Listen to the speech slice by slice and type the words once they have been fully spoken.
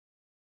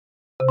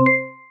The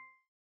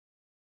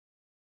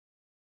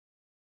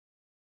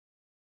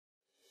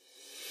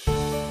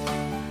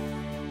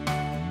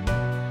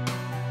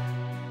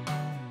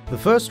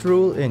first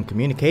rule in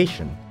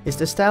communication is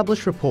to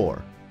establish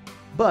rapport.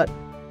 But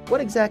what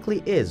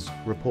exactly is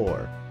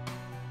rapport?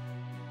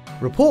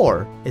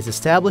 Rapport is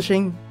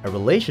establishing a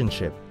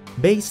relationship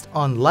based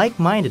on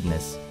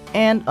like-mindedness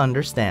and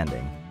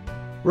understanding.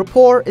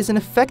 Rapport is an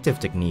effective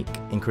technique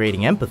in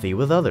creating empathy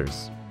with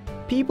others.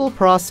 People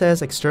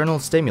process external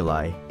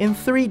stimuli in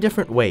 3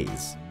 different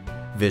ways: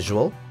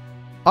 visual,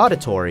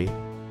 auditory,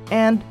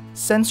 and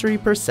sensory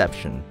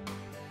perception.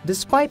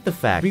 Despite the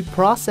fact we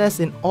process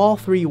in all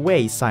 3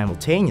 ways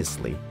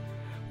simultaneously,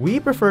 we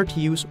prefer to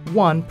use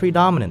one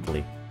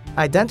predominantly.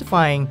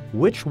 Identifying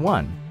which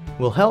one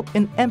will help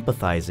in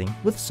empathizing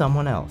with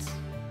someone else.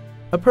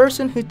 A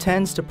person who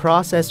tends to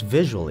process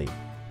visually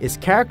is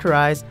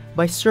characterized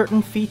by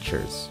certain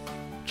features: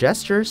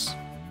 gestures,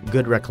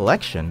 good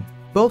recollection,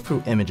 both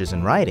through images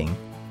and writing,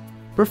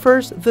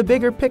 prefers the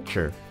bigger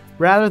picture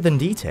rather than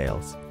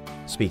details,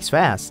 speaks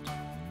fast,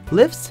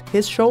 lifts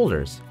his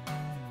shoulders,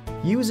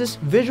 uses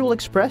visual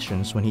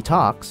expressions when he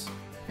talks,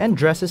 and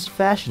dresses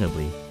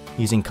fashionably,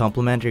 using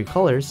complementary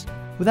colors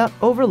without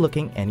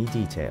overlooking any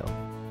detail.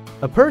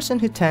 A person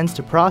who tends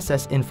to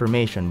process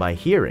information by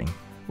hearing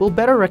will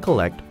better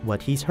recollect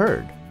what he's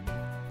heard.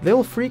 They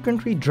will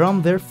frequently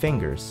drum their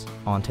fingers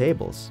on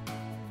tables.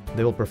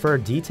 They will prefer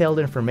detailed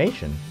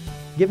information,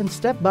 given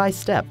step by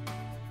step.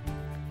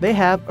 They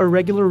have a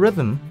regular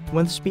rhythm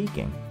when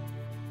speaking.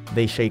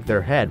 They shake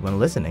their head when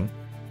listening.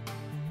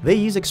 They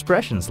use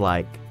expressions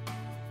like,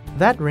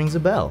 "That rings a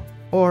bell,"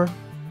 or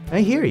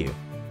 "I hear you."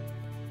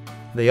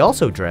 They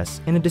also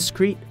dress in a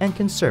discreet and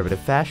conservative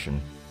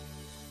fashion.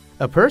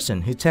 A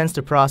person who tends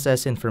to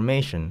process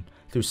information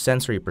through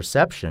sensory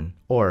perception,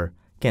 or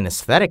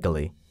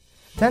kinesthetically,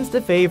 tends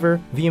to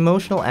favor the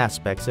emotional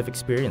aspects of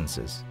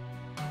experiences,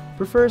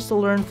 prefers to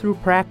learn through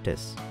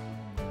practice.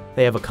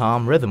 They have a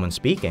calm rhythm when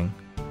speaking.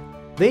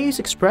 They use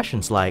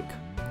expressions like,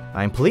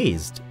 "I'm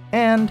pleased,"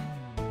 and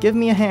 "Give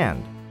me a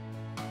hand."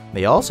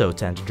 They also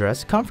tend to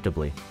dress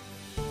comfortably.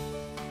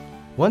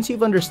 Once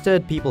you've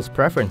understood people's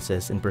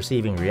preferences in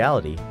perceiving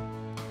reality,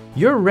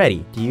 you're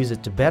ready to use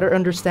it to better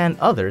understand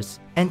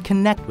others and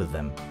connect with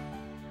them.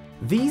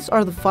 These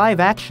are the 5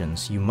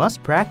 actions you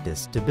must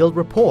practice to build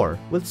rapport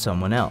with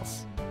someone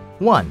else.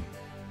 1.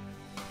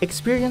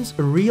 Experience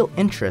a real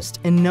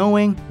interest in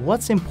knowing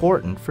what's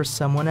important for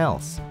someone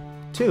else.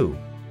 2.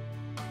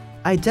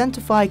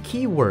 Identify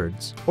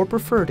keywords or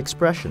preferred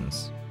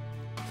expressions.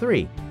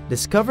 3.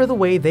 Discover the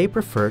way they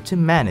prefer to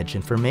manage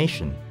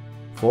information.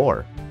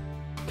 4.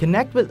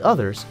 Connect with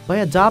others by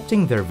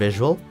adopting their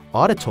visual,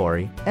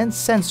 auditory, and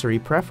sensory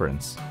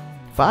preference.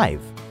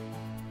 5.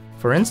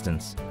 For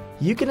instance,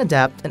 you can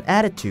adapt an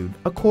attitude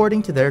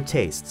according to their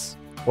tastes,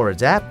 or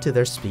adapt to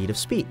their speed of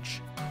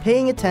speech,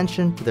 paying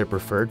attention to their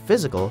preferred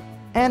physical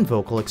and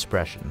vocal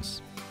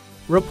expressions.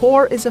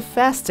 Rapport is a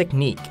fast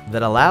technique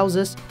that allows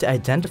us to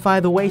identify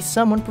the way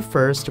someone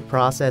prefers to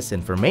process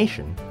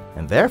information,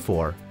 and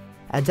therefore,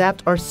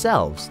 adapt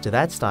ourselves to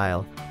that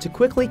style to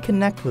quickly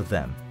connect with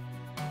them.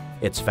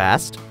 It's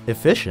fast,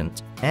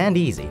 efficient, and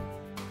easy.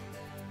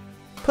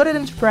 Put it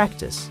into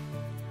practice.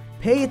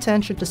 Pay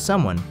attention to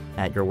someone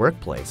at your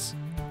workplace.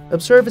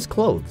 Observe his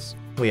clothes,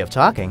 way of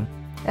talking,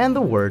 and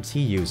the words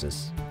he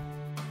uses.